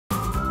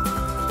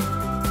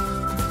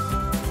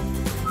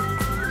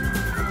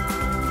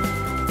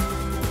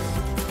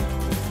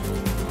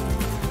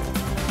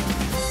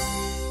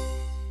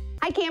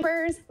Hi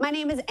campers, my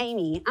name is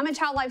Amy. I'm a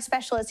child life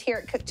specialist here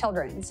at Cook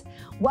Children's.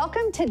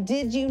 Welcome to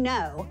Did You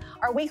Know,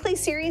 our weekly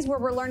series where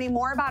we're learning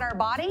more about our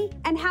body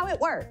and how it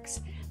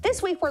works.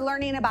 This week we're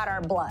learning about our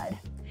blood.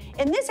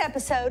 In this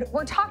episode,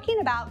 we're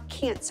talking about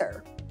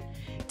cancer.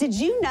 Did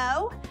you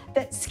know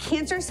that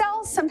cancer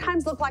cells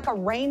sometimes look like a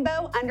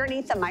rainbow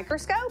underneath the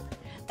microscope?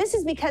 This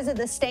is because of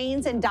the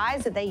stains and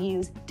dyes that they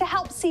use to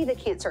help see the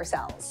cancer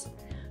cells.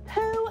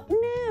 Who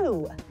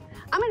knew?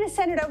 I'm going to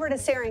send it over to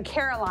Sarah and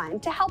Caroline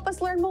to help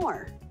us learn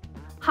more.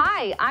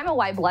 Hi, I'm a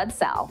white blood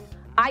cell.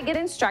 I get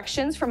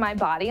instructions from my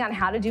body on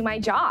how to do my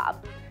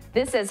job.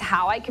 This is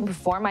how I can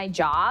perform my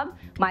job,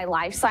 my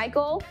life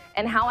cycle,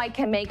 and how I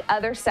can make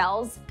other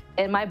cells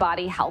in my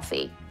body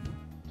healthy.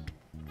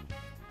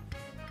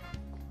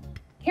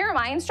 Here are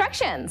my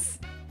instructions.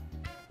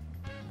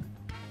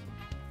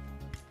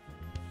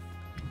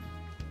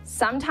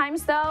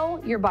 Sometimes though,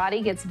 your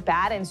body gets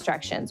bad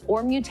instructions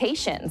or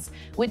mutations,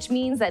 which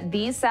means that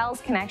these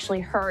cells can actually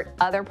hurt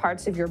other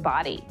parts of your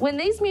body. When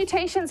these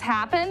mutations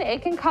happen,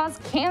 it can cause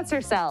cancer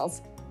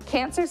cells.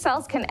 Cancer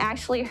cells can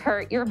actually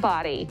hurt your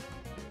body.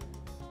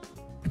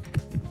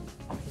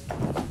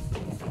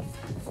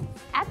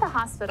 At the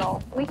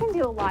hospital, we can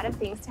do a lot of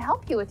things to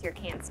help you with your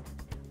cancer.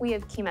 We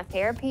have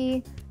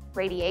chemotherapy,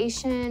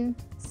 radiation,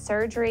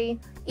 surgery,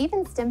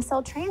 even stem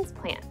cell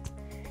transplant.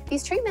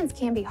 These treatments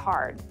can be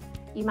hard.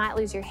 You might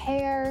lose your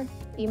hair,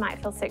 you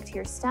might feel sick to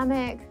your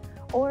stomach,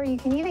 or you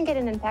can even get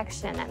an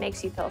infection that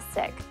makes you feel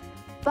sick.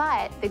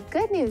 But the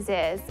good news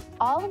is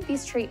all of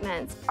these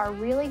treatments are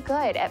really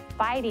good at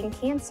fighting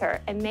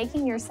cancer and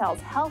making your cells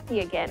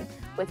healthy again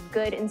with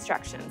good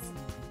instructions.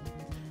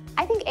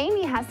 I think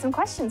Amy has some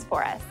questions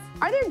for us.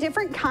 Are there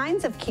different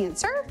kinds of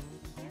cancer?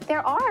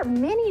 There are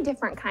many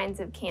different kinds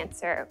of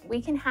cancer. We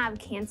can have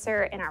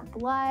cancer in our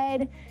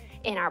blood,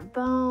 in our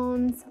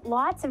bones,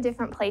 lots of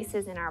different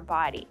places in our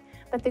body.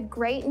 But the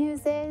great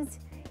news is,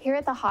 here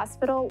at the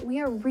hospital, we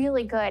are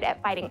really good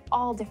at fighting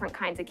all different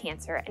kinds of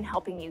cancer and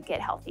helping you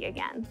get healthy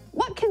again.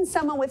 What can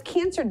someone with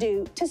cancer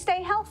do to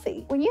stay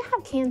healthy? When you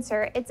have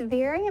cancer, it's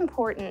very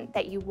important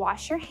that you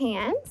wash your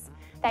hands,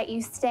 that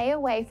you stay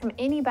away from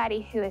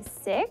anybody who is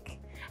sick,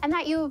 and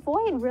that you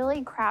avoid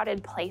really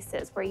crowded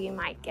places where you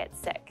might get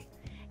sick.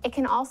 It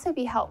can also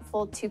be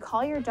helpful to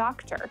call your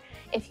doctor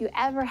if you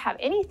ever have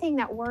anything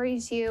that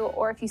worries you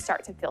or if you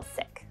start to feel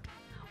sick.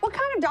 What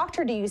kind of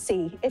doctor do you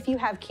see if you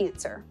have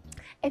cancer?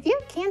 If you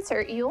have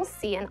cancer, you'll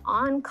see an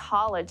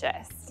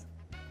oncologist.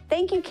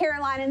 Thank you,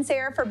 Caroline and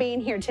Sarah, for being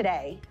here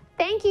today.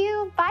 Thank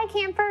you. Bye,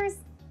 campers.